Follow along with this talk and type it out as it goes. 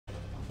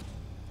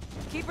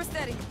Keep her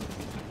steady.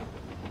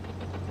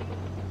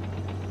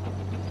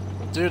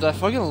 Dude, I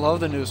fucking love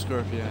the new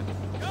Scorpion.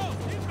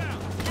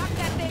 Knock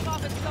that thing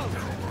off its coast.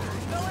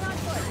 Going on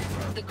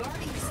foot. The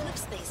guarding slip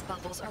space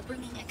bubbles are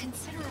bringing a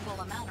considerable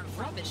amount of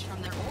rubbish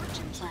from their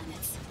origin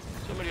planets.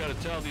 Somebody ought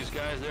to tell these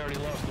guys they already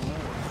lost the war.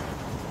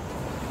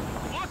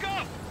 Look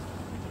up!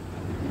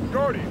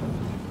 Guardian!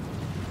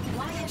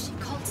 Why has she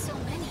called so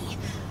many?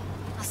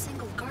 A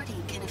single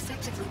Guardian can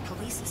effectively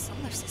police a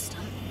solar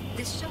system.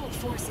 This show of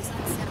force is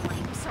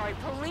unsettling. Sorry,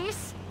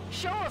 police?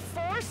 Show of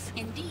force?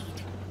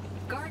 Indeed.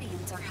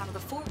 Guardians are how the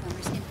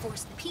Forerunners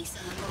enforce peace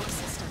in the lower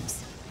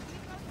systems.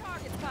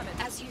 Target's coming.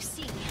 As you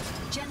see,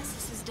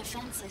 Genesis's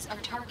defenses are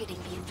targeting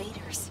the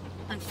invaders.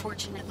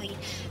 Unfortunately,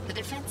 the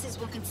defenses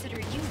will consider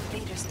you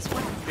invaders as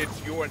well.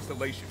 It's your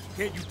installation.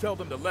 Can't you tell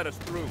them to let us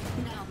through?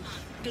 No.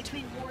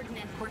 Between Warden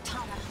and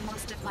Cortana,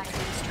 most of my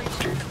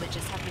administration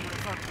privileges have been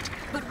revoked.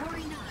 But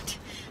worry not.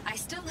 I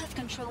still have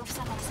control of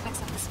some aspects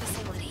of this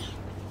facility.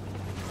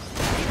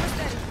 Keep her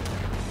steady.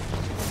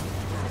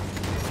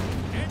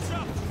 Hands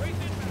up! Wait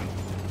this out!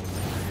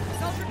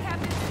 Soldier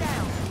captain's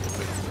down.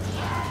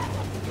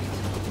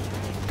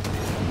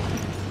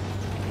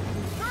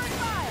 Turn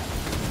fire!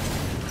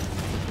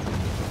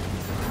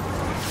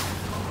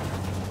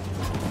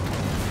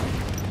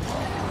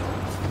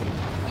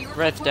 You're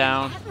Red's performing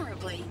down.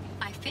 admirably,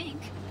 I think.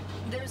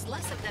 There's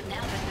less of them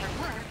now than there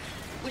were,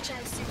 which I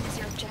assume is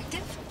your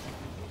objective.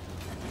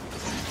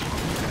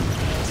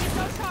 Keep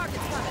those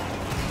targets coming.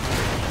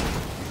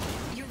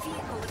 Your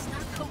vehicle is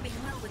not coping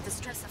well with the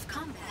stress of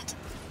combat.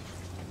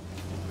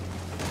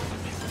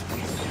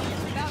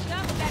 About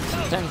done with that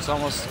boat. Tank's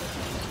almost.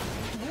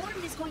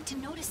 Warden is going to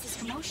notice this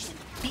commotion.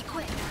 Be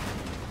quick.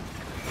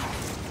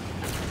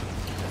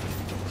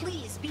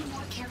 Please be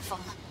more careful.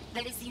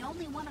 That is the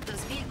only one of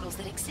those vehicles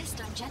that exist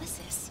on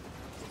Genesis.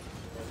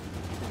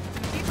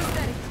 Keep her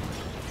steady.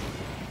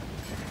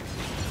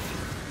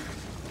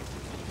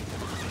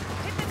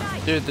 Hit the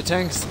knife. Dude, the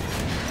tank's.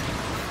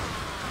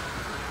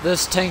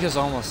 This tank is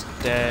almost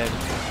dead.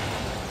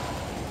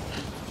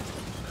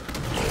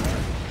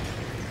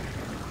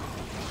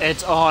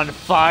 It's on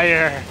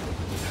fire.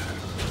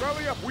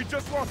 Rally up! We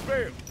just lost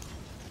Vale!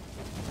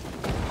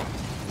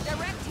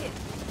 Direct hit.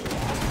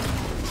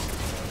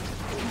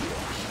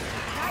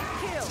 Nice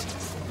kill.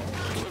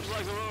 Looks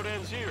like the road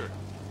ends here.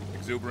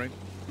 Exuberant.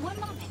 One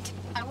moment.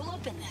 I will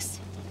open this.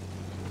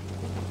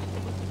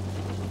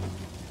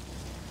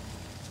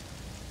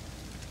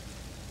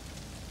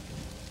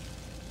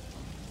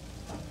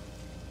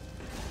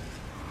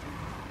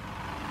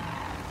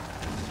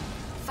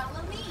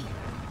 Follow me.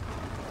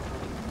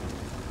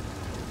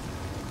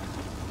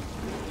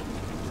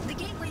 The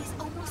gateway is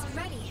almost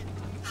ready.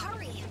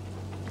 Hurry.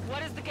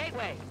 What is the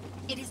gateway?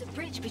 It is a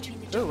bridge between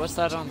the Ooh, what's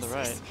domain that and on the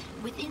Genesis.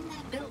 right? Within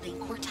that building,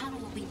 Cortana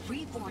will be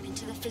reborn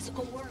into the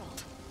physical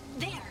world.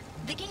 There,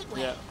 the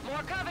gateway. Yeah. More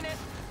Covenant.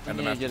 And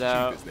the need to Master get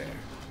out. Chief is there.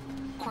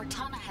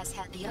 Cortana has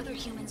had the other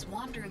humans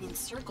wandering in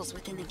circles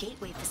within the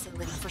gateway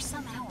facility for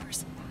some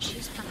hours. She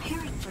is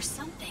preparing for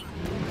something.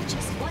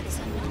 Just what is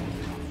unknown.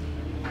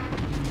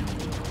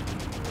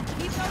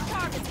 Keep those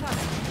targets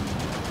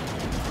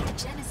coming.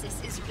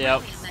 Genesis is really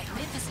Yep. a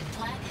magnificent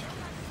planet.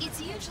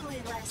 It's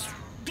usually less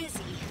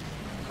busy.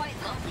 Quite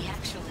lonely,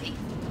 actually.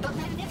 But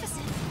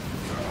magnificent.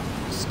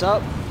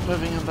 Stop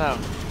moving about.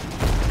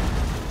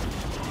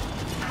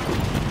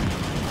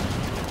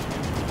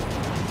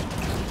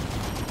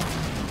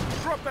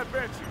 Drop that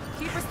Banshee!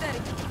 Keep her steady.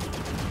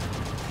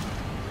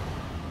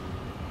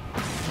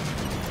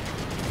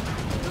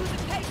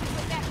 Losing patience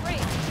with that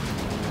brake.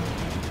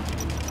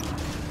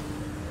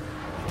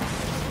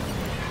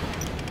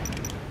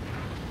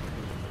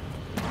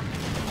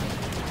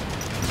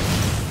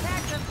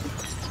 Tag them.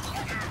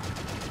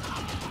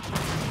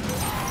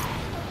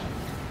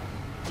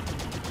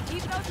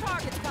 Keep those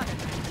targets coming.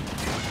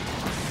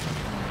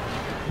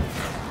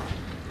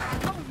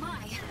 Oh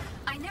my.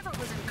 I never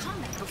was in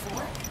combat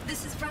before.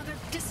 This is rather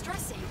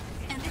distressing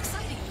and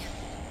exciting.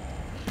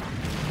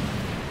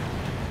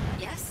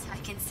 Yes, I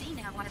can see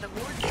now why the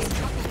warden is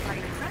troubled by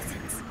your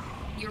presence.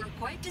 You're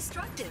quite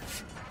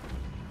destructive.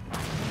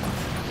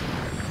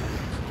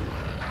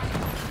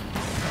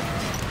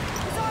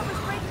 His arm is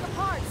breaking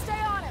apart.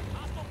 Stay on him.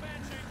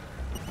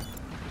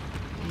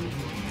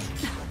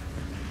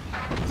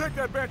 Take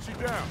that Banshee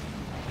down!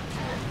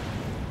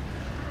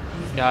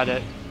 Got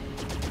it.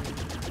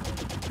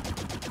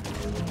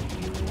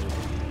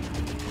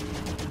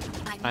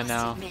 I must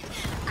know. admit,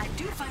 I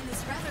do find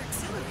this rather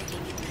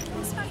exhilarating,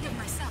 in spite of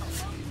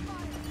myself.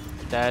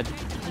 Dead.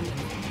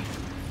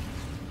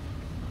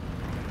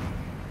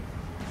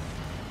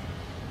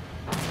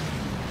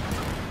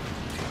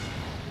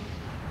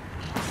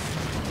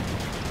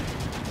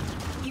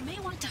 You may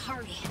want to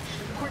hurry.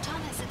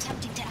 Cortana is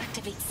attempting to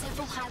activate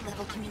several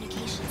high-level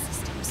communication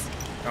systems.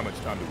 How much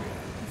time do we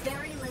have?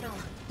 Very little.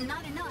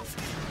 Not enough.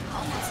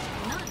 Almost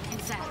none, in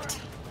fact.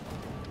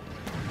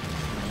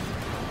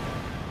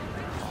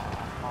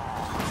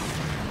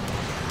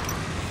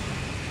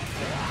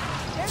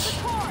 There's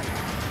the cord.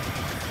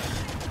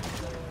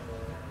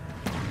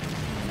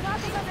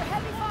 Nothing under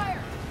heavy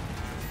fire.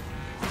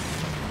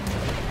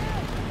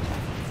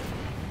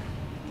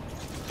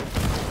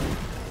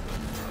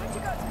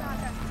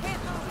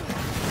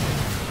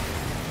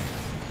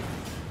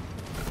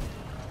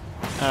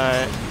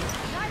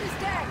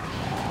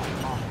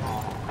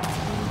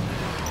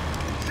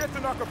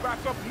 to knock her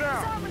back up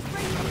now! Armor's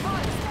breaking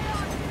apart. Stay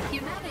on.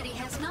 Humanity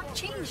has not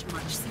changed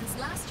much since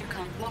last your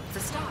kind walked the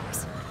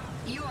stars.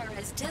 You are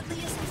as deadly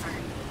as ever.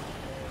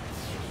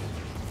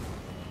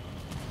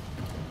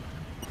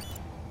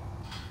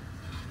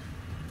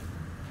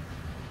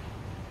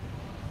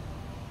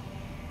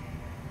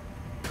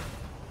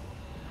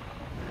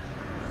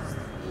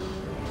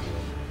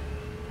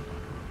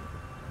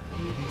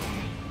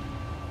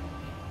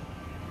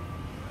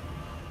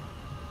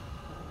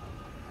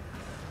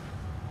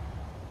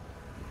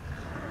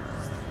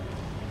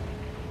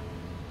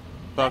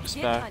 Buck's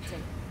Get back.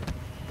 hunting.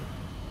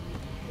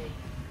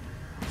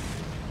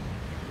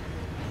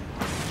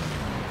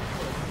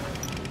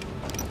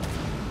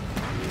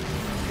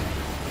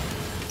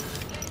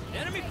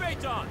 Enemy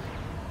Phaeton!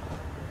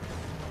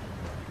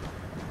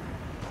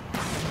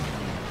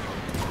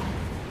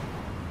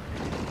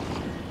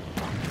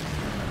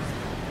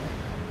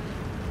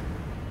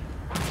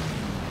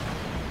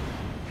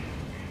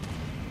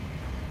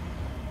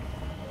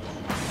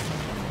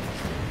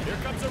 Here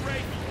comes a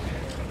Wraith!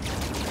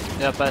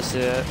 Yep, I see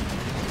it.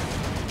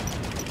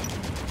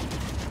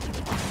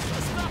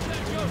 Let's stop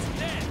that ghost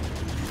dead!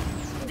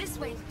 This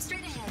way,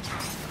 straight ahead.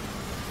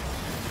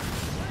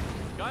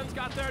 Guns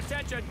got their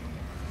attention!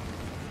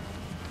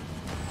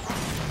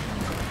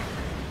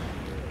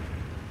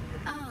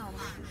 Oh,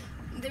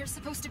 there's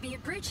supposed to be a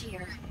bridge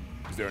here.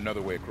 Is there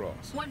another way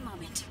across? One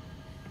moment.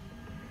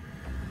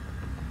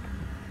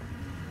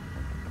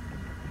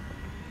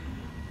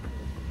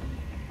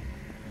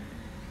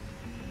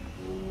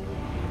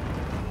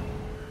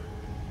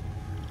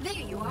 There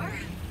you are.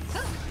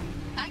 Oh,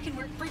 I can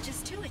work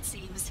bridges too, it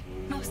seems.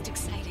 Most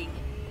exciting.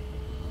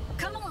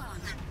 Come along.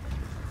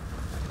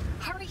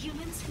 Hurry,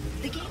 humans.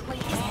 The gateway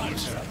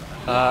is there.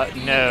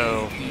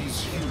 No.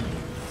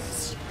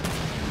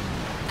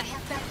 I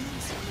have bad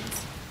news,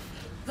 humans.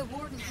 The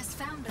Warden has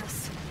found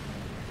us.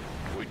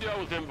 We dealt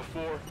with him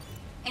before.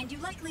 And you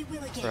likely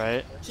will again.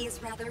 Right. He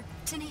is rather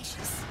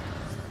tenacious.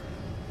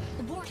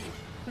 Warden,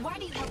 why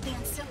do you help the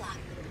Ancilla?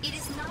 It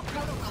is not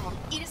protocol.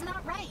 It is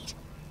not right.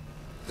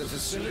 The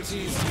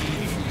facilities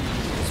being used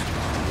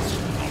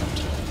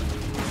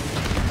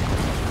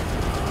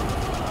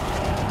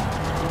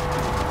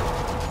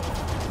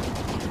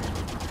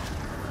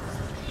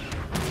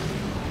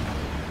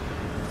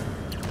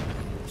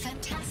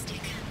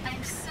Fantastic.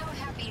 I'm so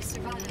happy you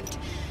survived.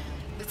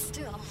 But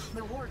still,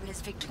 the Warden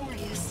is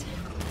victorious.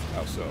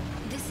 How so?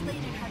 This late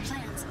in her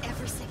plans,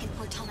 every second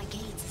Cortana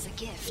gains is a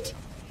gift.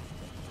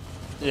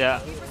 Yeah.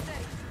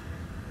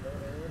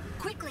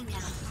 Quickly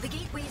now. The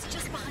gateway is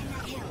just behind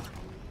that hill.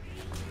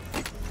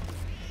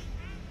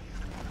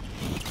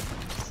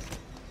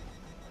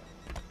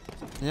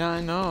 Yeah,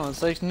 I know.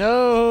 It's like,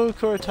 no,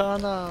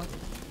 Cortana.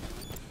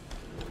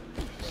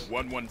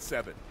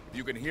 117.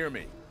 You can hear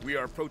me. We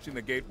are approaching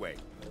the gateway.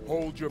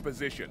 Hold your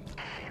position.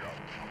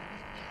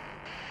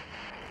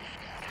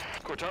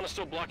 Cortana's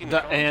still blocking The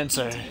the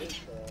answer.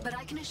 But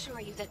I can assure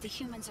you that the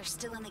humans are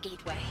still in the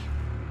gateway.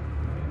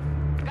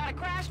 Got a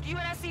crashed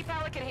UNSC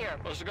Pelican here.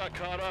 Must have got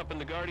caught up in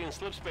the Guardian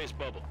slip space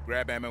bubble.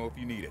 Grab ammo if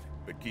you need it,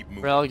 but keep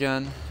moving.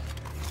 Railgun.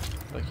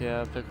 Like,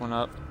 yeah, pick one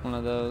up. One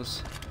of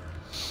those.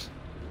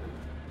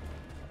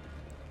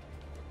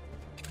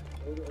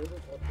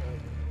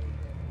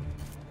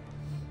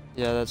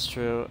 Yeah, that's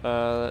true.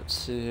 Let's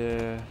see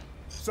here.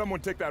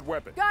 Someone take that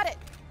weapon. Got it.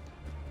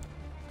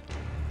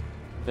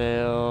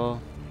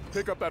 Veil.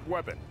 Pick up that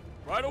weapon.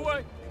 Right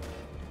away!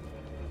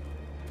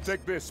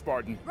 Take this,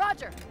 Spartan.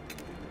 Roger.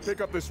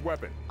 Pick up this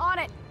weapon. On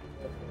it.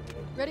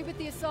 Ready with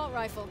the assault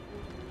rifle.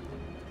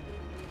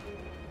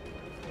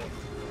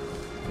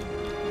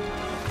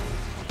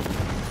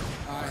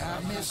 I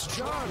have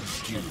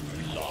misjudged you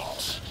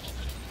lot.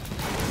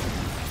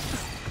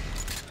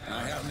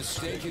 I have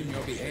mistaken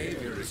your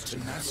behavior as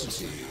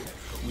tenacity,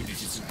 when it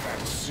is in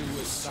fact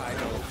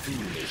suicidal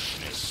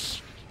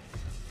foolishness.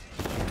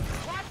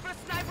 Watch for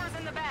snipers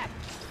in the back.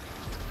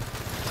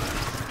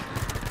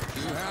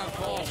 You have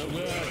fought a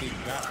worthy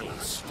battle,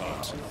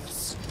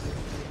 Spartans.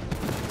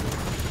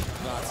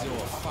 But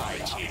your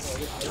fight is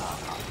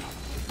done.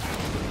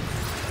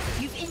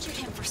 You've injured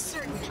him for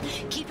certain.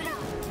 Keep it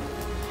up.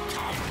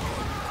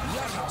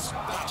 Let us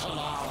battle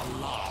our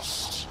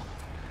lost.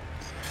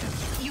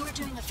 You are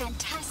doing a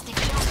fantastic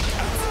job,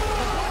 humans. The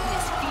Warden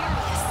is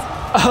furious.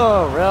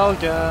 Oh,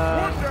 railgun.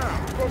 One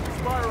down! Focus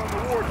fire on the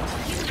warden.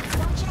 Humans,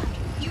 watch out.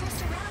 You are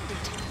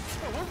surrounded.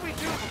 Well, what did we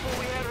do before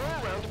we had her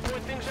around to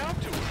point things out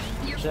to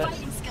her? Your Shit.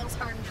 fighting skills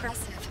are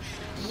impressive.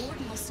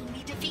 Warden will soon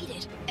be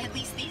defeated. At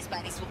least these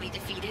buddies will be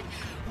defeated.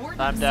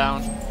 Warden I'm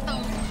down.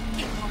 Oh,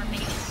 ignore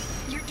me.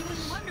 You're doing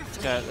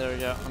wonderfully. Okay, there we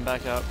go. I'm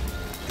back up.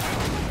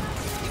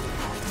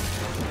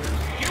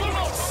 You will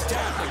not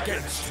stand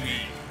against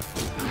me.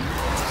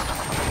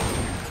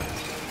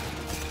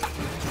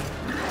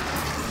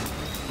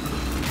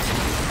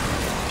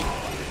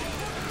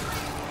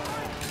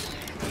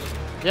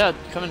 Yeah,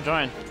 come and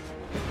join.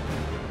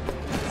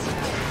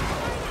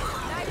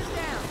 Knight is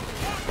down.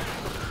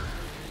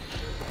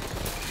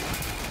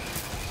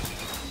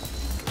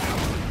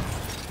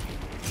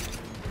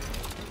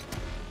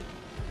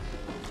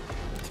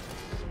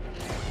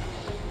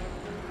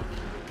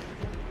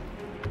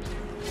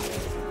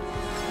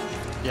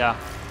 Yeah.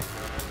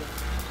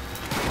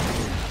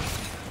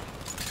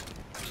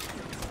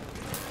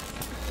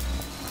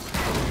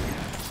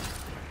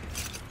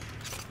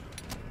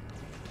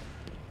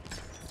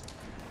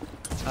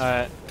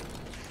 Alright.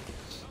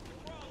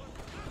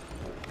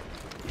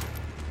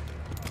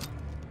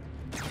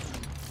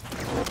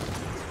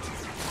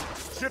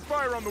 Shit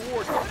fire on the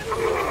warden.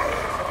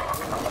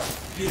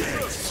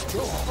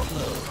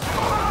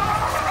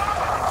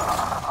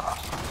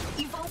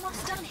 You've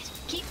almost done it.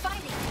 Keep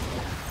fighting.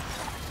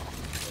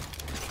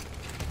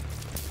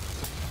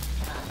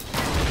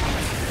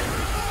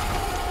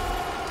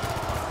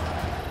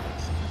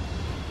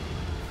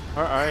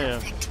 Where are you?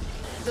 Perfect.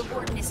 The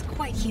warden is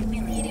quite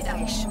humiliated,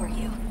 I assure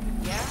you.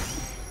 Yeah?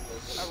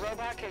 A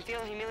robot can feel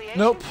humiliation?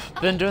 Nope.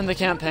 Been doing the The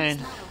campaign.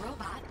 warden's not a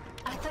robot.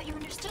 I thought you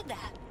understood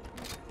that.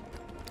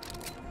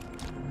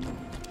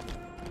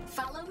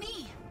 Follow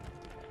me.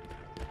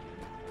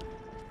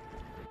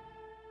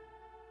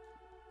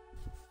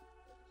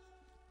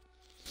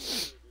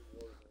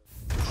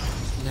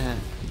 Nah.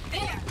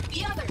 There,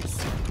 the others.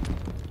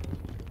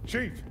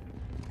 Chief!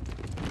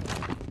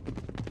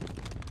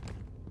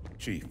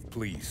 Chief,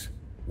 please,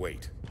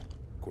 wait.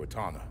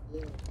 Cortana,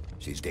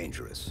 She's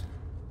dangerous.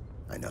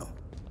 I know.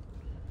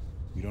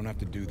 you don't have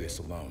to do this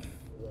alone.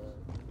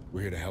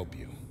 We're here to help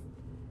you.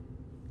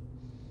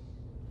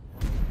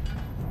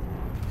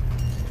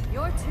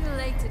 You're too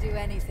late to do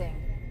anything.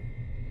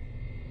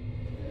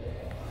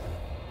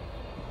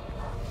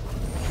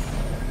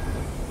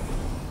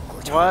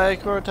 Why,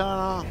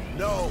 Cortana?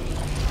 No!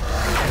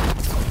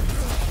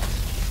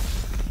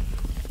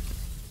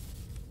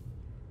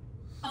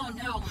 Oh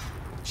no.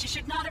 She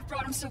should not have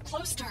brought him so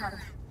close to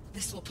her.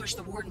 This will push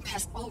the warden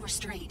past all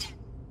restraint.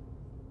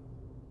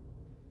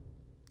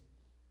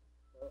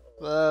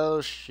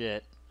 Oh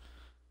shit.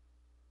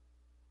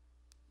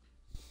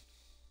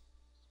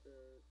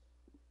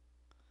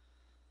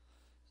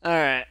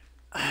 Alright.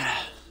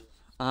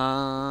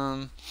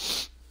 I'm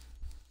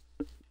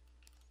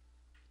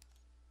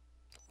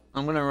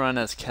gonna run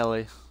as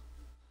Kelly.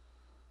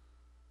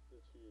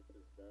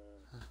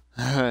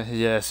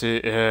 Yes, he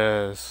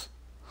is.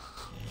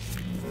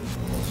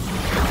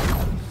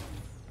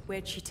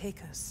 Where'd she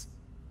take us?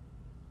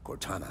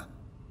 Cortana.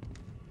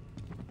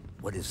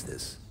 What is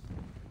this?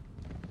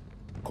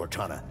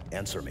 Cortana,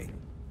 answer me.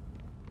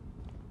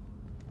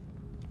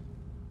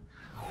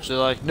 She's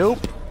like,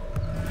 nope.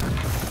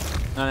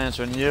 Not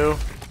answering you.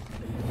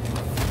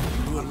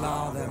 You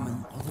allow them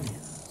an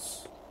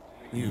audience.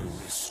 You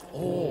risk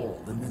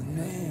all in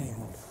the name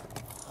of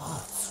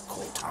us,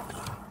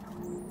 Cortana.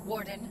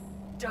 Warden,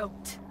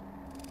 don't.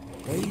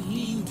 They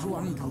mean to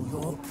undo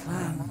your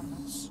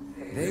plans.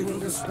 They will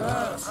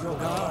disperse your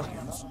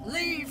guardians.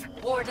 Leave,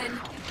 Warden.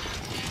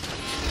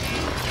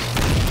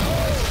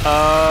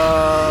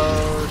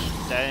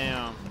 Oh,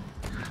 damn.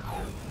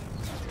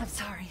 I'm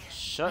sorry.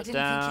 Shut I didn't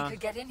down. think you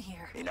could get in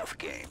here. Enough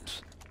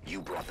games.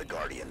 You brought the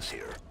Guardians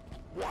here.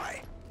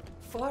 Why?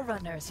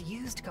 Forerunners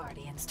used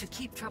Guardians to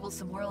keep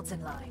troublesome worlds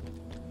in line.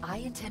 I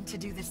intend to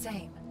do the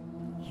same.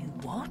 You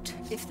what?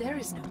 If there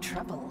is no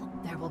trouble,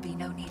 there will be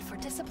no need for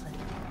discipline.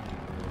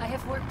 I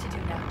have work to do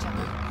now,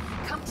 Jungle.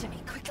 Come to me,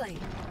 quickly.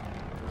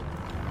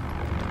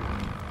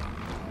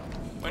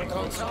 When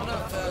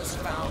Cortana first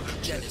found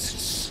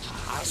Genesis,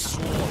 I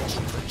swore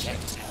to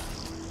protect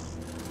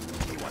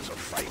her. He wants a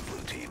fight,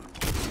 Blue Team.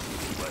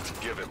 Let's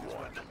give him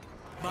one.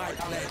 My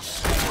pledge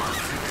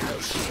stands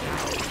because she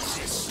now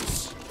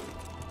exists.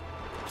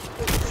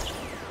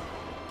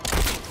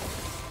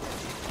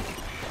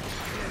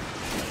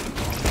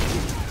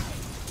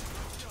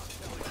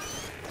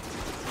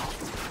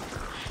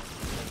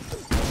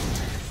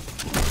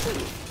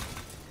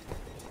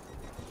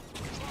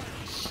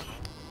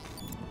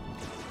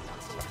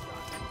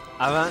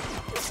 I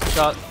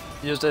haven't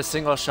used a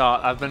single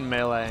shot. I've been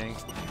meleeing.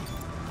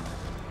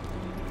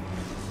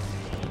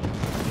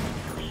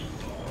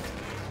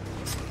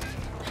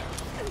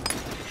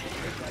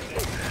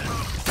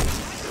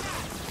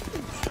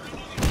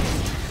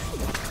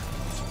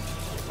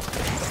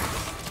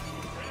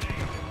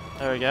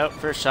 There we go.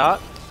 First shot.